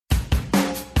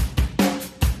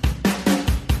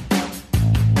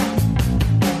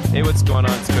Hey, what's going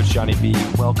on? It's Coach Johnny B.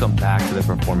 Welcome back to the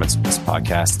Performance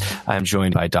Podcast. I am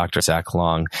joined by Dr. Zach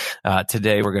Long.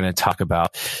 Today, we're going to talk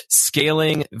about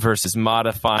scaling versus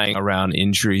modifying around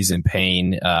injuries and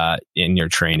pain in your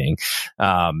training.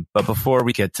 But before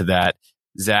we get to that,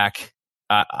 Zach,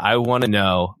 I want to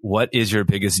know, what is your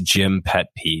biggest gym pet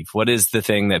peeve? What is the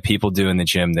thing that people do in the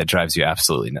gym that drives you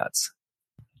absolutely nuts?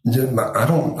 Yeah, I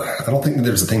don't think that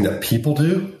there's a thing that people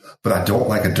do, but I don't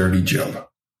like a dirty gym.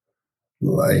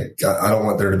 Like, I don't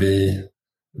want there to be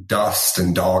dust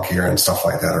and dog hair and stuff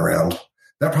like that around.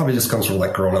 That probably just comes from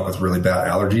like growing up with really bad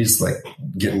allergies, like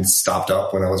getting stopped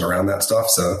up when I was around that stuff.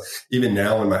 So even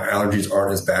now when my allergies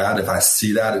aren't as bad, if I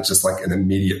see that, it's just like an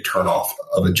immediate turn off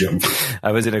of a gym.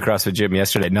 I was in a CrossFit gym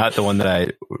yesterday, not the one that I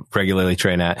regularly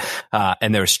train at.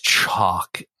 And there's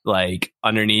chalk like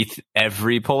underneath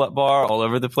every pull-up bar all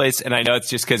over the place. And I know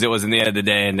it's just because it wasn't the end of the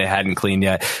day and they hadn't cleaned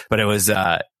yet, but it was,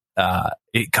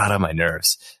 it got on my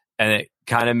nerves, and it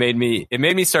kind of made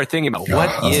me start thinking about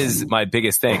what is my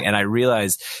biggest thing. And I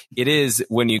realized it is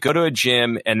when you go to a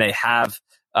gym and they have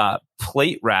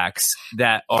plate racks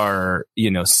that are,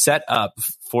 set up,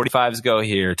 45s go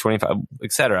here, 25,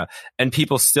 etc. And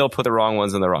people still put the wrong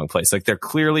ones in the wrong place. Like, they're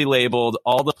clearly labeled.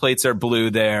 All the plates are blue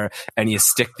there, and you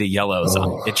stick the yellows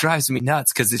on. It drives me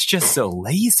nuts because it's just so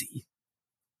lazy.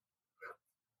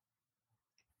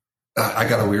 I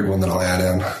got a weird one that I'll add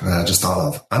in. I just thought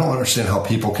of. I don't understand how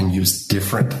people can use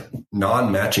different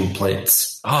non-matching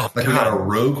plates. Oh, like, we got a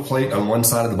Rogue plate on one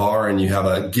side of the bar and you have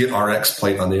a Get RX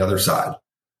plate on the other side.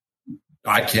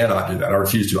 I cannot do that. I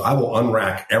refuse to. I will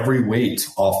unrack every weight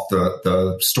off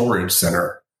the storage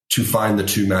center to find the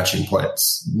two matching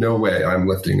plates. No way I'm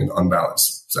lifting an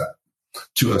unbalanced set.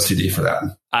 Too OCD for that.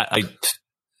 I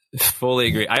fully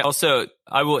agree.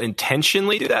 I will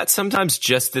intentionally do that sometimes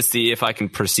just to see if I can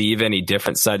perceive any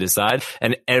difference side to side.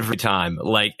 And every time,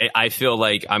 like, I feel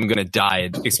like I'm going to die,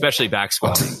 especially back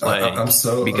squatting. I'm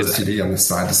so OCD on the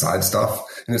side to side stuff.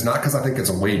 And it's not because I think it's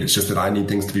a weight. It's just that I need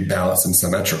things to be balanced and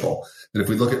symmetrical. And if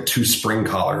we look at two spring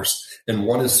collars and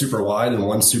one is super wide and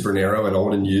one's super narrow and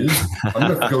old and used, I'm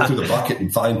going to go through the bucket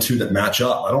and find two that match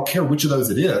up. I don't care which of those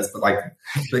it is, but like,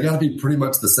 they got to be pretty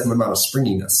much the same amount of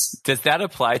springiness. Does that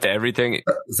apply to everything?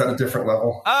 Is that a different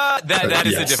level? That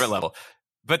is a different level.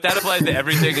 But that applies to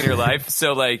everything in your life.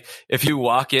 So, like, if you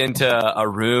walk into a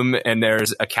room and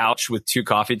there's a couch with two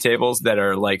coffee tables that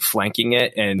are like flanking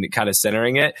it and kind of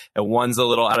centering it, and one's a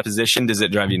little out of position, does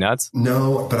it drive you nuts?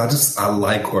 No, but I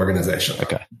like organization.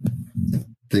 Okay.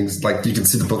 Things like, you can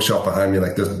see the bookshelf behind me.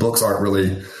 Like, those books aren't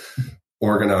really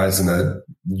organized in a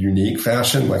unique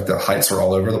fashion. Like, the heights are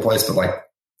all over the place, but like,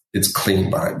 it's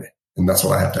clean behind me. And that's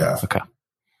what I have to have. Okay.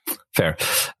 Fair.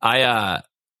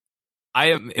 I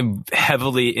am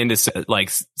heavily into like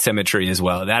symmetry as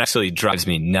well. That actually drives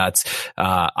me nuts.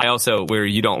 I also, where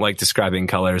you don't like describing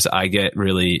colors, I get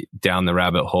really down the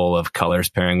rabbit hole of colors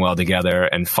pairing well together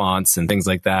and fonts and things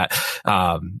like that.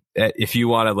 If you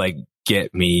want to like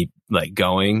get me like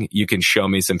going, you can show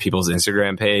me some people's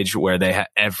Instagram page where they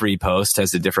every post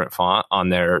has a different font on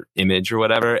their image or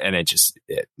whatever. And it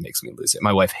makes me lose it.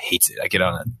 My wife hates it. I get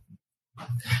on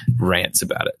rants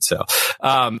about it. So,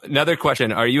 another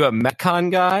question. Are you a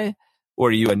Metcon guy, or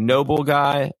are you a Noble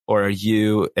guy, or are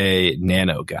you a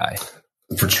Nano guy?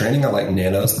 For training, I like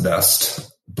Nanos the best,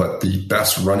 but the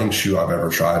best running shoe I've ever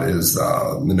tried is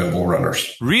the Noble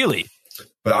Runners. Really?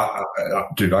 But I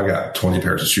got 20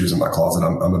 pairs of shoes in my closet.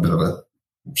 I'm a bit of a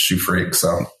shoe freak.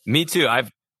 So me too.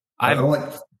 I don't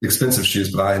like expensive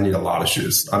shoes, but I need a lot of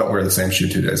shoes. I don't wear the same shoe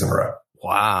 2 days in a row.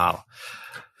 Wow.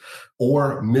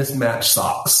 Or mismatched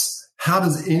socks. How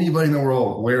does anybody in the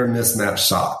world wear mismatched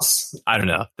socks? I don't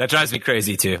know. That drives me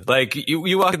crazy too. Like,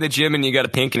 you walk in the gym and you got a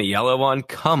pink and a yellow one.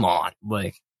 Come on.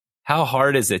 Like, how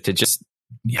hard is it to just,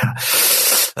 yeah.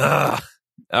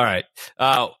 All right.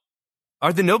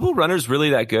 Are the Noble Runners really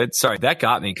that good? Sorry, that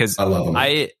got me because I love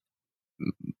them.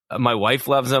 My wife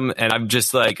loves them, and I'm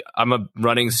just like, I'm a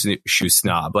running shoe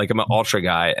snob. Like, I'm an ultra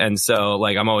guy. And so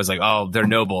like, I'm always like, oh, they're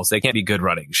Nobles. They can't be good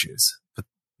running shoes.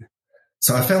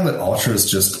 So I found that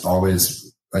ultras just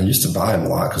always, I used to buy them a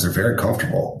lot because they're very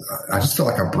comfortable. I just feel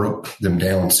like I broke them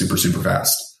down super, super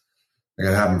fast. Like,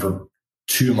 I had them for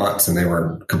 2 months and they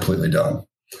were completely done.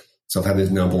 So I've had these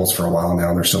Nobles for a while now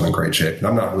and they're still in great shape. And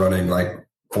I'm not running like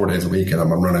 4 days a week in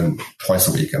them. I'm running twice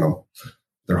a week in them.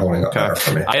 They're holding up better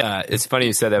for me. It's funny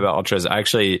you said that about ultras.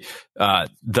 Actually,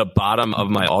 the bottom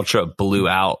of my ultra blew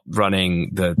out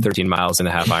running the 13 miles and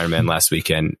a half Ironman last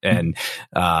weekend. And,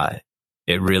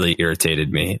 it really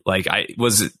irritated me. Like, I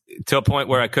was to a point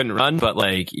where I couldn't run, but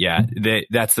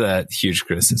that's a huge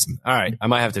criticism. All right. I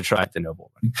might have to try the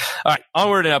noble one. All right.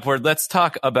 Onward and upward. Let's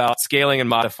talk about scaling and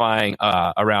modifying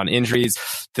around injuries.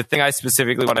 The thing I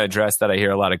specifically want to address that I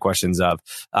hear a lot of questions of,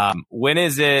 when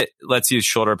is it, let's use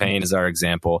shoulder pain as our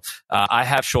example. I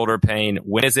have shoulder pain.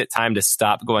 When is it time to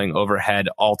stop going overhead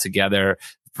altogether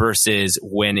versus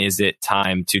when is it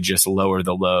time to just lower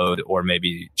the load or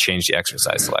maybe change the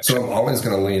exercise selection? So I'm always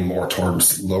going to lean more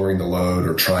towards lowering the load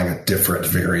or trying a different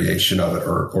variation of it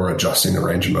or adjusting the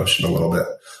range of motion a little bit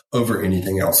over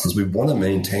anything else, because we want to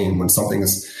maintain, when something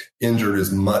is injured,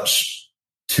 as much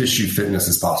tissue fitness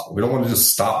as possible. We don't want to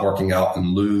just stop working out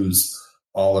and lose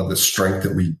all of the strength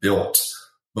that we built,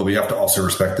 but we have to also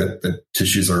respect that the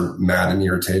tissues are mad and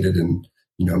irritated and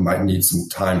might need some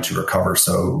time to recover.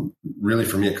 So really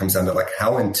for me, it comes down to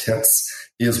how intense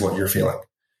is what you're feeling?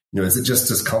 Is it just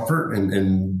discomfort? And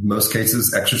in most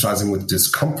cases, exercising with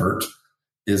discomfort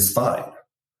is fine.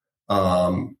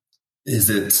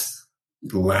 Is it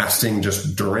lasting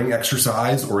just during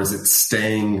exercise, or is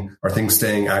it are things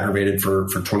staying aggravated for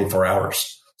 24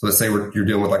 hours? So let's say you're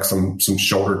dealing with some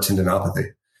shoulder tendinopathy.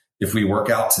 If we work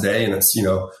out today and it's,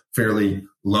 fairly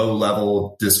low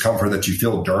level discomfort that you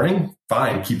feel during,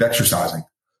 fine, keep exercising.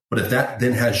 But if that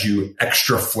then has you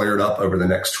extra flared up over the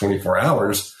next 24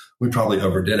 hours, we probably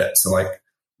overdid it. So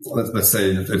let's say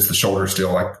it's the shoulder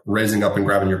still, raising up and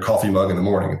grabbing your coffee mug in the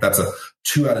morning. If that's a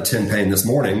 2 out of 10 pain this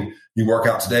morning, you work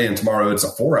out today and tomorrow it's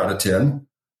a 4 out of 10,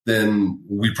 then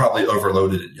we probably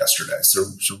overloaded it yesterday. So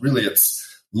really it's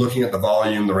looking at the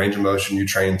volume, the range of motion you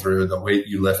trained through, the weight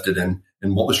you lifted, and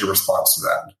what was your response to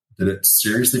that? Did it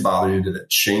seriously bother you? Did it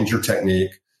change your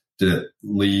technique? Did it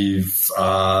leave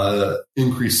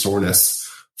increased soreness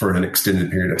for an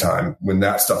extended period of time? When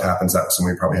that stuff happens, that's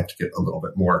when we probably have to get a little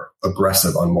bit more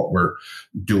aggressive on what we're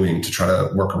doing to try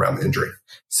to work around the injury.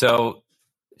 So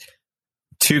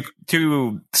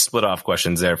two split off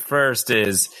questions there. First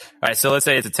is, all right, so let's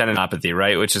say it's a tendinopathy,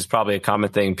 right? Which is probably a common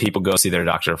thing people go see their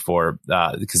doctor for,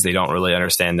 because they don't really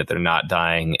understand that they're not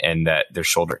dying and that their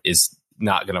shoulder is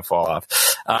not going to fall off.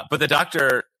 But the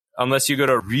doctor, unless you go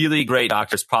to a really great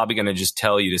doctor, is probably going to just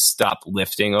tell you to stop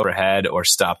lifting overhead or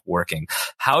stop working.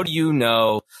 How do you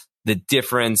know the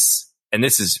difference? And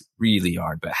this is really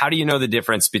hard, but how do you know the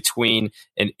difference between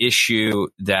an issue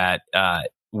that,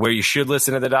 where you should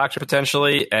listen to the doctor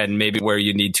potentially, and maybe where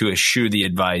you need to eschew the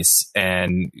advice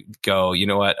and go, you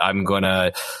know what, I'm going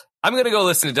to go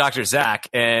listen to Dr. Zach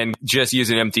and just use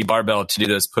an empty barbell to do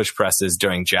those push presses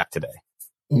during jack today.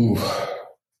 Ooh,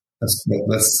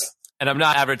 that's And I'm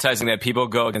not advertising that people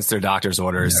go against their doctor's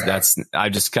orders. Yeah. I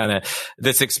just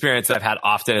this experience that I've had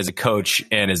often as a coach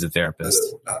and as a therapist.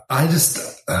 I'm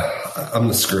going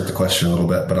to skirt the question a little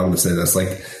bit, but I'm going to say this,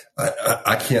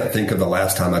 I can't think of the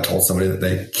last time I told somebody that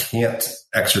they can't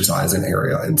exercise an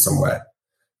area in some way.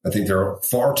 I think there are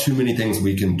far too many things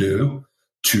we can do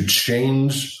to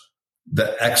change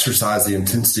the exercise, the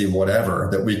intensity, whatever,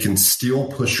 that we can still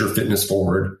push your fitness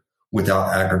forward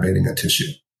without aggravating a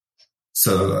tissue.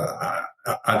 So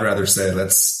I'd rather say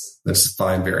let's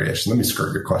find variation. Let me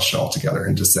skirt your question altogether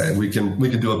and just say we can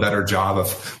do a better job of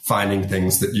finding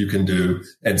things that you can do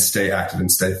and stay active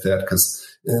and stay fit. Because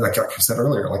like I said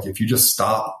earlier, if you just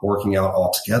stop working out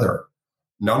altogether,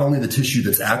 not only the tissue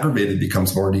that's aggravated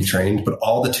becomes more detrained, but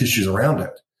all the tissues around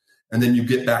it. And then you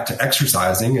get back to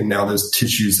exercising, and now those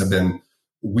tissues have been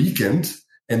weakened.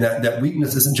 And that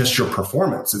weakness isn't just your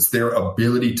performance. It's their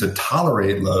ability to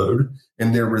tolerate load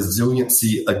and their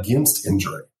resiliency against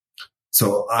injury.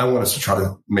 So I want us to try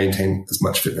to maintain as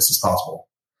much fitness as possible.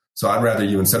 So I'd rather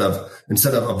you, instead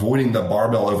of avoiding the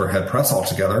barbell overhead press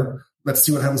altogether, let's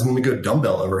see what happens when we go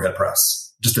dumbbell overhead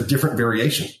press. Just a different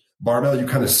variation. Barbell, you're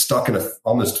kind of stuck in a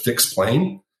almost fixed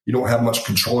plane. You don't have much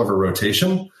control over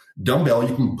rotation. Dumbbell,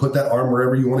 you can put that arm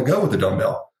wherever you want to go with the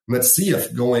dumbbell. Let's see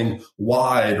if going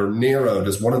wide or narrow,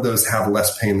 does one of those have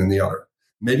less pain than the other?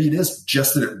 Maybe it is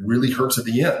just that it really hurts at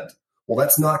the end. Well,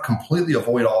 let's not completely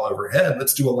avoid all overhead.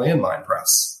 Let's do a landmine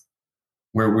press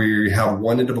where we have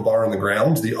one end of a bar on the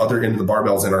ground, the other end of the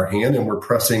barbell's in our hand, and we're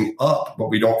pressing up, but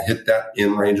we don't hit that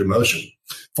in range of motion.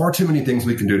 Far too many things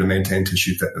we can do to maintain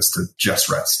tissue fitness to just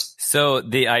rest. So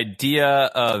the idea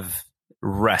of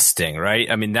resting,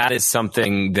 right? I mean, that is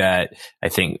something that I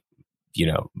think,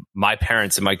 my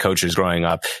parents and my coaches growing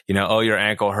up, your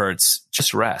ankle hurts,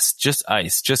 just rest, just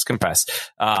ice, just compress.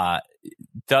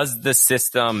 Does the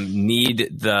system need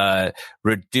the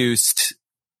reduced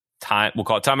time, we'll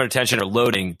call it time of attention or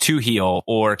loading, to heal,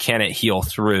 or can it heal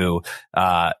through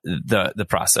the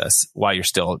process while you're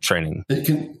still training? It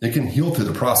can heal through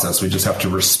the process. We just have to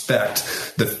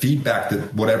respect the feedback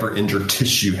that whatever injured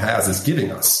tissue has is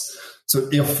giving us. So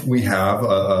if we have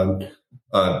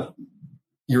a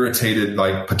irritated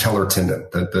like patellar tendon,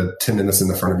 the tendon that's in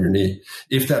the front of your knee,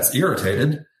 if that's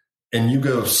irritated and you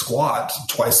go squat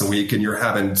twice a week and you're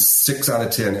having 6 out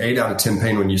of 10, 8 out of 10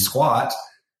 pain when you squat,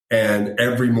 and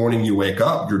every morning you wake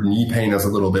up, your knee pain is a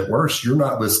little bit worse, you're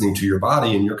not listening to your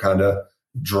body and you're kind of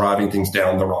driving things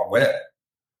down the wrong way.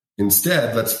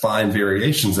 Instead, let's find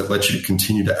variations that let you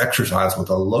continue to exercise with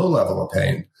a low level of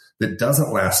pain that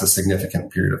doesn't last a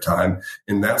significant period of time.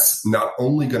 And that's not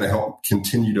only going to help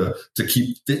continue to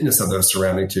keep fitness of those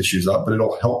surrounding tissues up, but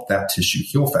it'll help that tissue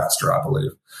heal faster, I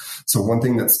believe. So one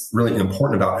thing that's really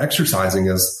important about exercising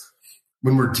is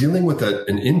when we're dealing with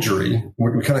an injury,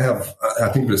 we kind of have, I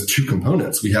think there's 2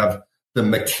 components. We have the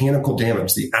mechanical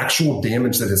damage, the actual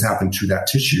damage that has happened to that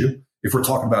tissue, if we're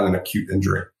talking about an acute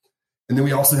injury. And then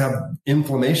we also have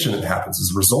inflammation that happens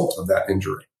as a result of that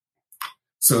injury.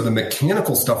 So the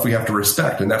mechanical stuff we have to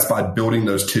respect, and that's by building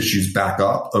those tissues back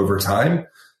up over time.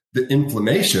 The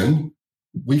inflammation,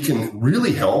 we can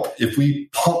really help if we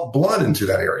pump blood into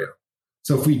that area.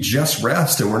 So if we just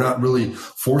rest and we're not really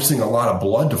forcing a lot of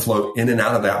blood to flow in and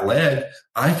out of that leg,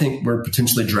 I think we're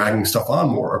potentially dragging stuff on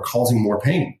more or causing more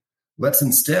pain. Let's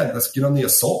get on the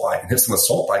assault bike and hit some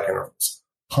assault bike intervals.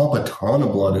 Pump a ton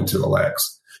of blood into the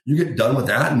legs. You get done with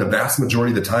that, and the vast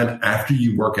majority of the time after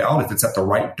you work out, if it's at the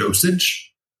right dosage,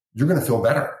 you're going to feel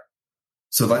better.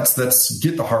 So let's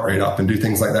get the heart rate up and do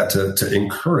things like that to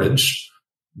encourage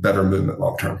better movement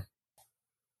long term.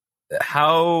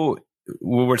 How,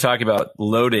 when we're talking about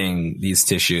loading these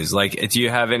tissues, like, do you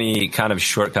have any kind of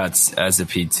shortcuts as a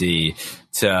PT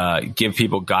to give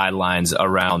people guidelines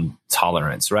around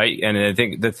tolerance, right? And I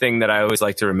think the thing that I always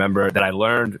like to remember that I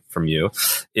learned from you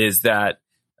is that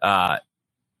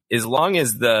as long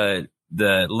as the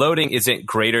loading isn't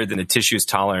greater than the tissue's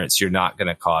tolerance, you're not going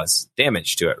to cause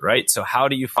damage to it, right? So how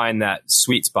do you find that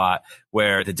sweet spot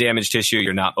where the damaged tissue,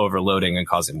 you're not overloading and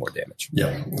causing more damage?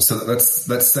 Yeah. So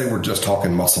let's say we're just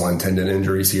talking muscle and tendon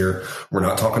injuries here. We're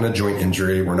not talking a joint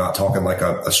injury. We're not talking like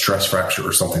a stress fracture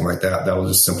or something like that. That'll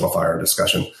just simplify our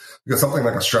discussion. Because something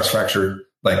like a stress fracture,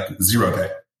 like zero pain.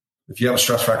 If you have a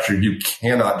stress fracture, you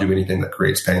cannot do anything that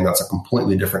creates pain. That's a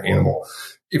completely different animal.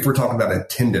 If we're talking about a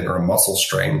tendon or a muscle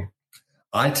strain,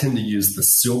 I tend to use the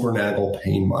Silvernagle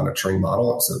pain monitoring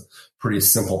model. It's a pretty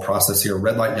simple process here.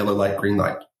 Red light, yellow light, green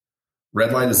light.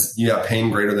 Red light is you have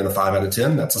pain greater than a 5 out of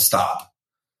 10. That's a stop.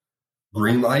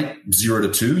 Green light, 0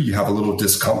 to 2. You have a little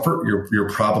discomfort. You're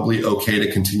probably okay to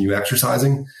continue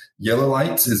exercising. Yellow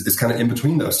light is kind of in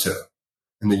between those two.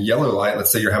 And the yellow light,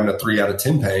 let's say you're having a 3 out of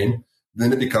 10 pain,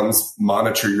 then it becomes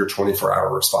monitor your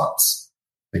 24-hour response.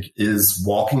 Like, is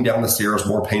walking down the stairs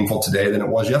more painful today than it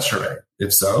was yesterday?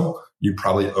 If so, you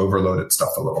probably overloaded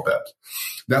stuff a little bit.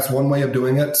 That's one way of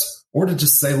doing it. Or to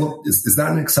just say, look, is that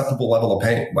an acceptable level of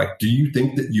pain? Like, do you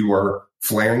think that you are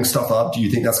flaring stuff up? Do you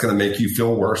think that's going to make you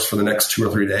feel worse for the next 2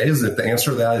 or 3 days? If the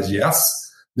answer to that is yes,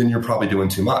 then you're probably doing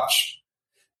too much.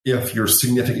 If you're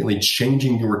significantly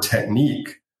changing your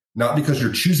technique, not because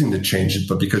you're choosing to change it,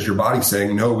 but because your body's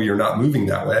saying, no, we are not moving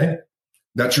that way,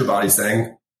 that's your body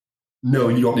saying, no,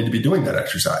 you don't need to be doing that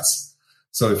exercise.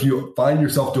 So if you find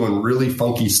yourself doing really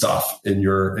funky stuff in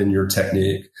your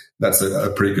technique, that's a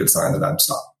pretty good sign that I'd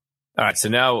stop. All right. So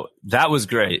now that was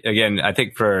great. Again, I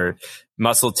think for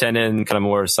muscle tendon, kind of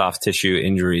more soft tissue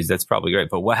injuries, that's probably great.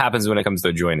 But what happens when it comes to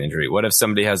a joint injury? What if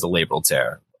somebody has a labral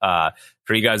tear?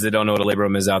 For you guys that don't know what a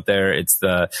labrum is out there, it's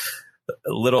the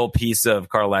little piece of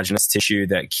cartilaginous tissue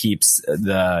that keeps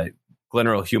the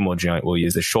glenohumeral joint, we'll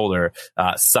use the shoulder,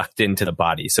 sucked into the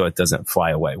body so it doesn't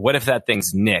fly away. What if that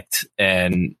thing's nicked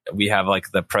and we have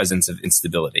like the presence of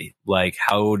instability? Like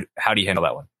how do you handle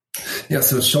that one? Yeah.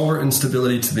 So shoulder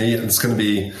instability to me, it's going to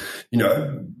be,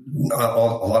 a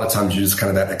lot of times you use kind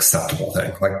of that acceptable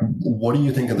thing. Like, what do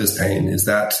you think of this pain? Is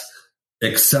that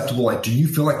acceptable? Like, do you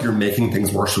feel like you're making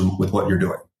things worse with what you're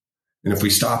doing? And if we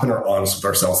stop and are honest with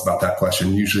ourselves about that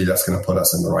question, usually that's going to put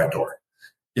us in the right door.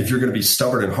 If you're going to be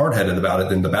stubborn and hard-headed about it,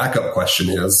 then the backup question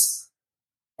is,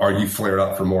 are you flared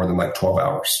up for more than like 12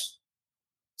 hours?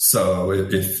 So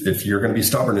if you're going to be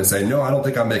stubborn and say, no, I don't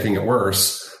think I'm making it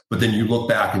worse, but then you look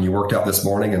back and you worked out this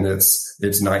morning and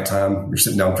it's nighttime, you're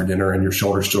sitting down for dinner and your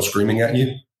shoulder's still screaming at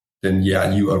you, then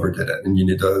yeah, you overdid it. And you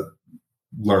need to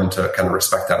learn to kind of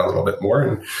respect that a little bit more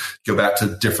and go back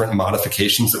to different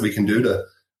modifications that we can do to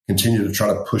continue to try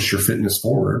to push your fitness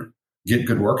forward, get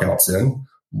good workouts in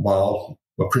while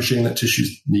appreciating that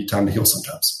tissues need time to heal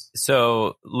sometimes.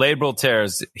 So labral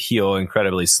tears heal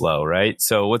incredibly slow, right?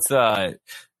 So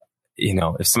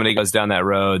if somebody goes down that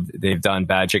road, they've done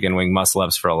bad chicken wing muscle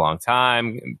ups for a long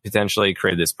time, potentially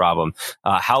created this problem.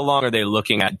 How long are they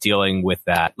looking at dealing with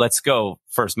that? Let's go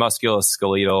first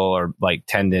musculoskeletal or like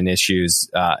tendon issues,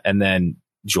 and then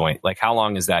joint. Like how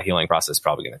long is that healing process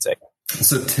probably going to take?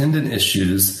 So tendon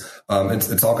issues,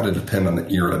 it's all going to depend on the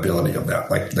irritability of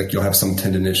that. Like you'll have some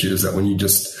tendon issues that when you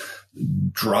just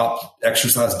drop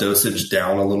exercise dosage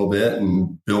down a little bit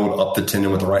and build up the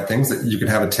tendon with the right things, that you can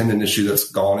have a tendon issue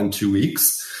that's gone in 2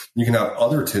 weeks. You can have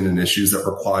other tendon issues that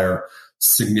require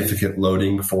significant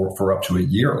loading for up to a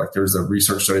year. Like there's a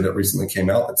research study that recently came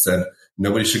out that said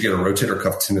nobody should get a rotator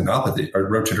cuff tendinopathy or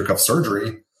rotator cuff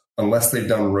surgery unless they've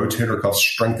done rotator cuff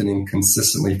strengthening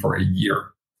consistently for a year.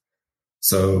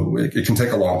 So it can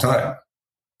take a long time.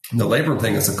 The labrum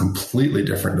thing is a completely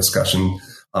different discussion.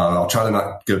 I'll try to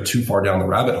not go too far down the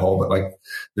rabbit hole, but like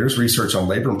there's research on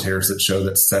labrum tears that show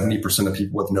that 70% of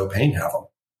people with no pain have them.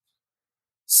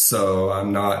 So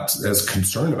I'm not as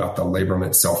concerned about the labrum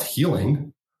itself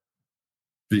healing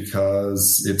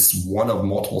because it's one of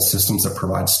multiple systems that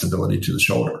provide stability to the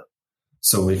shoulder.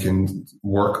 So we can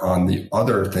work on the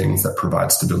other things that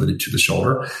provide stability to the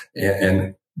shoulder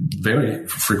and very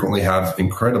frequently have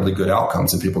incredibly good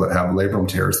outcomes in people that have labrum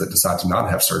tears that decide to not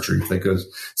have surgery. If they go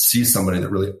see somebody that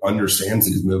really understands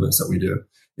these movements that we do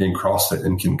in CrossFit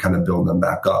and can kind of build them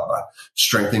back up by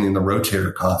strengthening the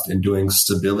rotator cuff and doing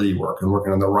stability work and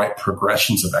working on the right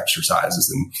progressions of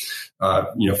exercises.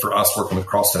 And, for us working with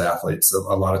CrossFit athletes,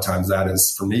 a lot of times that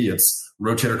is, for me, it's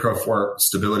rotator cuff work,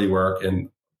 stability work, and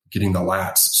getting the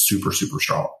lats super, super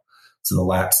strong. So the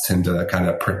lats tend to kind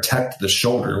of protect the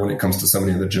shoulder when it comes to so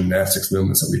many of the gymnastics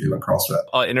movements that we do in CrossFit.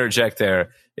 I'll interject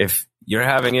there. If you're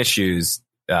having issues,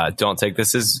 don't take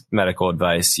this as medical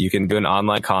advice. You can do an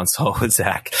online consult with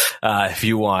Zach if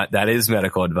you want. That is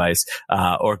medical advice.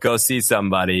 Or go see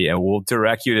somebody and we'll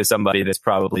direct you to somebody that's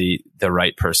probably the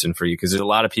right person for you. Because there's a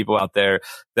lot of people out there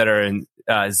that are in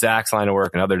Zach's line of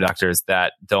work and other doctors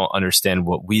that don't understand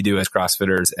what we do as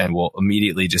CrossFitters and will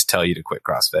immediately just tell you to quit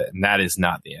CrossFit. And that is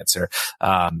not the answer.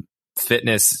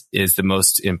 Fitness is the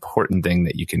most important thing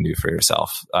that you can do for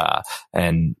yourself.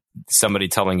 And somebody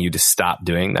telling you to stop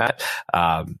doing that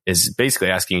is basically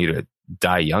asking you to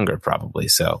die younger, probably.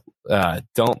 So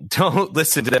don't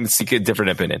listen to them and seek a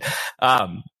different opinion.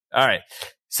 All right.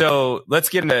 So let's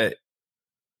get into,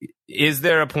 is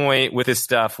there a point with this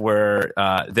stuff where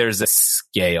there's a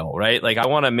scale, right? Like I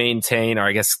want to maintain, or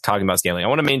I guess talking about scaling, I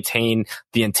want to maintain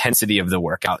the intensity of the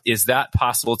workout. Is that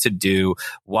possible to do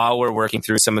while we're working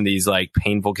through some of these like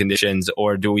painful conditions?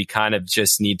 Or do we kind of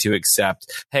just need to accept,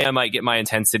 hey, I might get my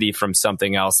intensity from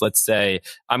something else. Let's say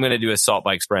I'm going to do assault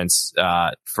bike sprints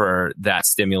for that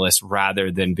stimulus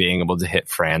rather than being able to hit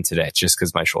Fran today just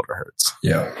because my shoulder hurts.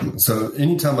 Yeah. So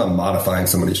anytime I'm modifying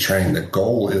somebody's training, the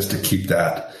goal is to keep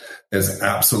that as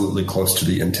absolutely close to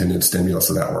the intended stimulus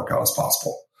of that workout as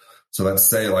possible. So let's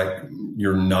say like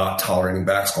you're not tolerating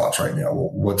back squats right now. Well,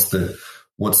 what's the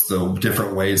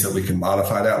different ways that we can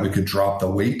modify that? We could drop the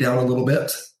weight down a little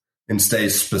bit and stay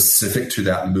specific to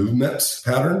that movement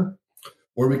pattern,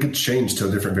 or we could change to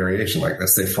a different variation. Like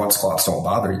let's say front squats don't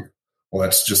bother you. Well,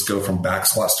 let's just go from back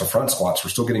squats to front squats.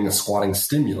 We're still getting a squatting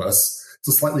stimulus. It's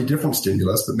a slightly different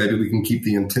stimulus, but maybe we can keep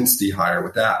the intensity higher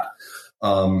with that.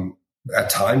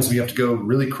 At times we have to go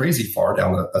really crazy far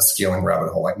down a scaling rabbit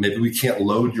hole. Like maybe we can't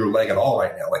load your leg at all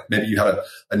right now. Like maybe you had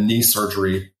a knee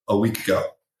surgery a week ago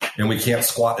and we can't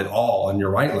squat at all on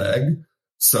your right leg.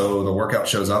 So the workout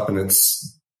shows up and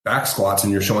it's back squats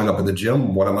and you're showing up at the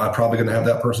gym. What am I probably going to have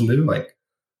that person do? Like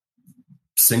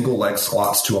single leg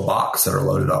squats to a box that are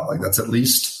loaded up. Like that's at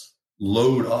least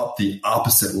load up the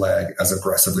opposite leg as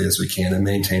aggressively as we can and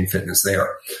maintain fitness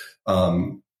there.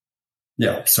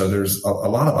 Yeah, so there's a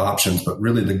lot of options, but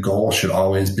really the goal should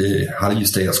always be how do you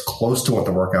stay as close to what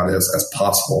the workout is as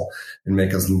possible and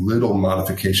make as little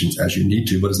modifications as you need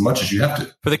to, but as much as you have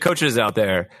to. For the coaches out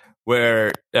there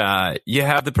where you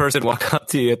have the person walk up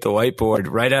to you at the whiteboard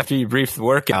right after you brief the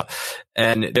workout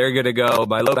and they're going to go,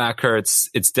 my low back hurts,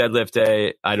 it's deadlift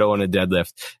day, I don't want to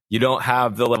deadlift. You don't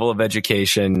have the level of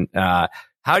education. How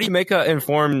do you make an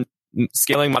informed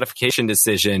scaling modification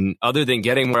decision other than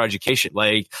getting more education?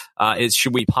 Like,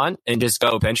 should we punt and just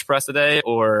go bench press a day,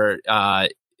 or how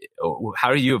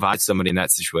do you advise somebody in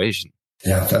that situation?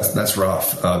 Yeah, that's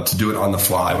rough to do it on the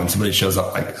fly when somebody shows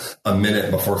up like a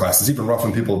minute before class. It's even rough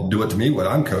when people do it to me when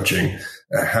I'm coaching,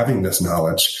 having this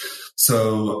knowledge.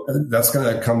 So that's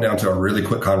going to come down to a really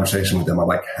quick conversation with them. I'm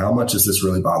like, how much is this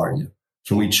really bothering you?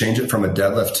 Can we change it from a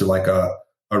deadlift to like a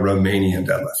Romanian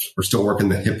deadlift? We're still working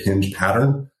the hip hinge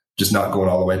pattern, just not going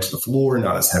all the way to the floor,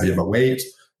 not as heavy of a weight.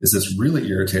 Is this really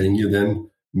irritating you? Then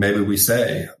maybe we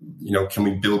say, can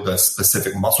we build the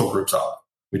specific muscle groups up?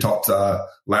 We talked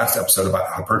last episode about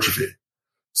hypertrophy.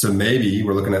 So maybe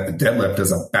we're looking at the deadlift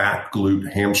as a back,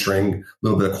 glute, hamstring, a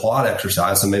little bit of quad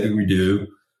exercise. So maybe we do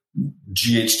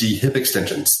GHD hip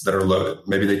extensions that are loaded.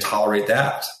 Maybe they tolerate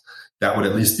that. That would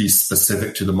at least be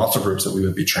specific to the muscle groups that we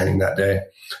would be training that day.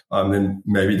 Then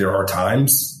maybe there are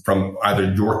times from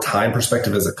either your time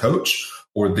perspective as a coach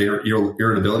or their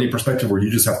irritability perspective where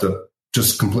you just have to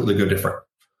just completely go different.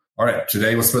 All right,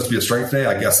 today was supposed to be a strength day.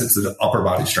 I guess it's an upper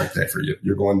body strength day for you.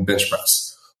 You're going bench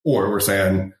press. Or we're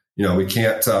saying, you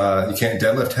can't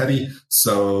deadlift heavy.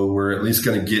 So we're at least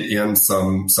going to get in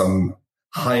some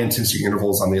high intensity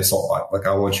intervals on the assault bike. Like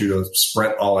I want you to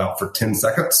sprint all out for 10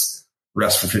 seconds,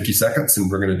 rest for 50 seconds.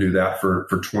 And we're going to do that for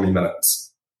 20 minutes.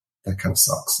 That kind of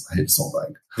sucks. I hate assault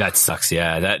bike. That sucks.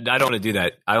 Yeah. I don't want to do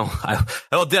that. I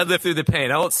don't deadlift through the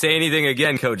pain. I won't say anything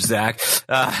again, Coach Zach.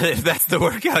 If that's the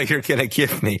workout you're going to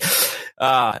give me.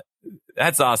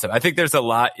 That's awesome. I think there's a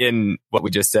lot in what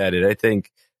we just said. And I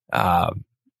think,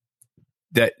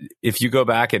 that if you go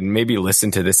back and maybe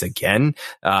listen to this again,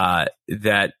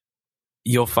 that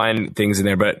you'll find things in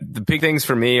there. But the big things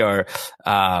for me are,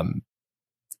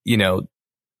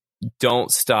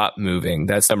 don't stop moving.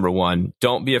 That's number one.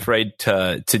 Don't be afraid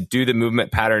to do the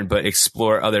movement pattern, but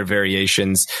explore other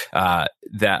variations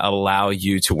that allow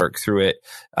you to work through it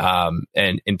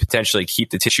and potentially keep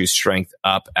the tissue strength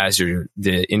up as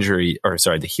the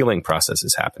healing process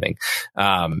is happening.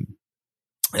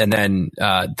 And then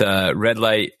the red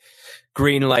light,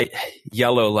 green light,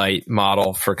 yellow light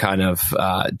model for kind of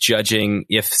judging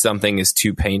if something is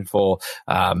too painful,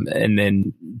 and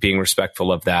then being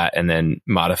respectful of that and then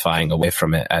modifying away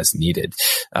from it as needed.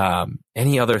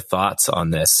 Any other thoughts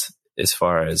on this as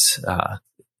far as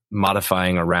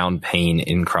modifying around pain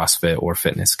in CrossFit or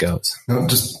fitness goes? No,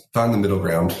 just find the middle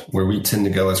ground. Where we tend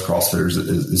to go as CrossFitters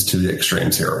is to the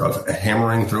extremes here of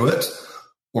hammering through it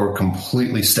or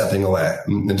completely stepping away.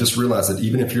 And just realize that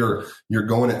even if you're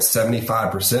going at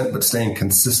 75%, but staying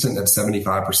consistent at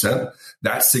 75%,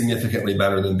 that's significantly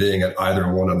better than being at either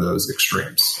one of those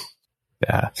extremes.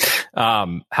 Yeah.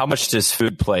 How much does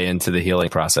food play into the healing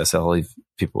process? I'll leave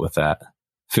people with that.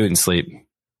 Food and sleep.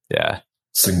 Yeah.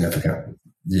 Significant.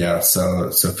 Yeah.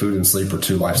 So food and sleep are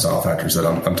two lifestyle factors that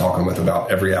I'm talking with about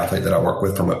every athlete that I work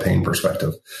with from a pain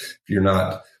perspective. If you're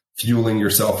not fueling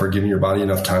yourself or giving your body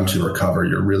enough time to recover,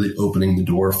 you're really opening the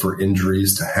door for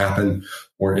injuries to happen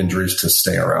or injuries to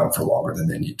stay around for longer than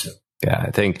they need to. Yeah,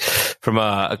 I think from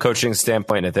a coaching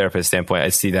standpoint, a therapist standpoint, I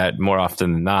see that more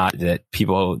often than not, that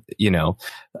people,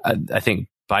 I think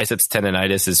biceps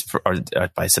tendonitis or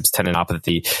biceps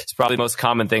tendinopathy is probably the most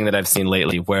common thing that I've seen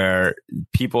lately, where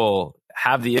people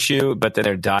have the issue, but then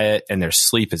their diet and their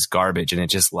sleep is garbage and it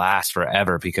just lasts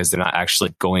forever because they're not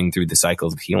actually going through the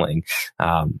cycles of healing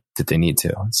that they need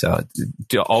to. So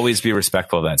always be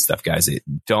respectful of that stuff, guys.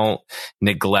 Don't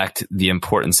neglect the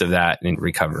importance of that in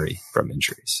recovery from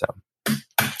injuries. So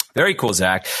very cool,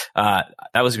 Zach. That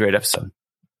was a great episode.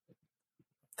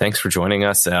 Thanks for joining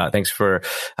us. Thanks for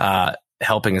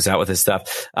helping us out with this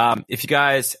stuff. If you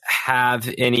guys have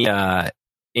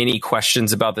any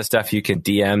questions about this stuff, you can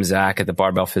DM Zach at the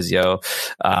Barbell Physio.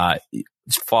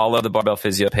 Follow the Barbell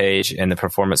Physio page and the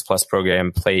Performance Plus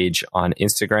program page on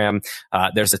Instagram.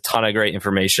 There's a ton of great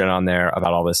information on there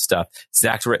about all this stuff.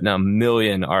 Zach's written 1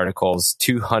 million articles,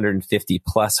 250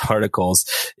 plus articles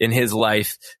in his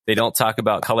life. They don't talk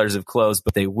about colors of clothes,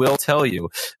 but they will tell you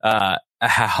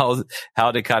how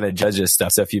to kind of judge this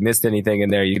stuff. So if you missed anything in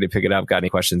there, you can pick it up. Got any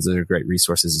questions? Those are great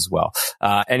resources as well.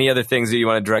 Any other things that you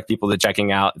want to direct people to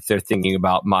checking out if they're thinking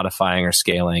about modifying or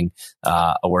scaling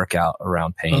a workout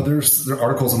around pain? There are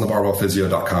articles on the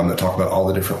barbellphysio.com that talk about all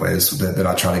the different ways that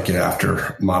I try to get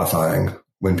after modifying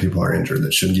when people are injured.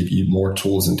 That should give you more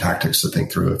tools and tactics to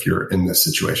think through if you're in this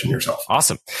situation yourself.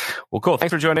 Awesome. Well, cool.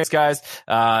 Thanks for joining us, guys.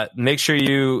 Make sure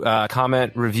you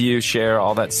comment, review, share,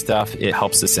 all that stuff. It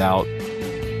helps us out.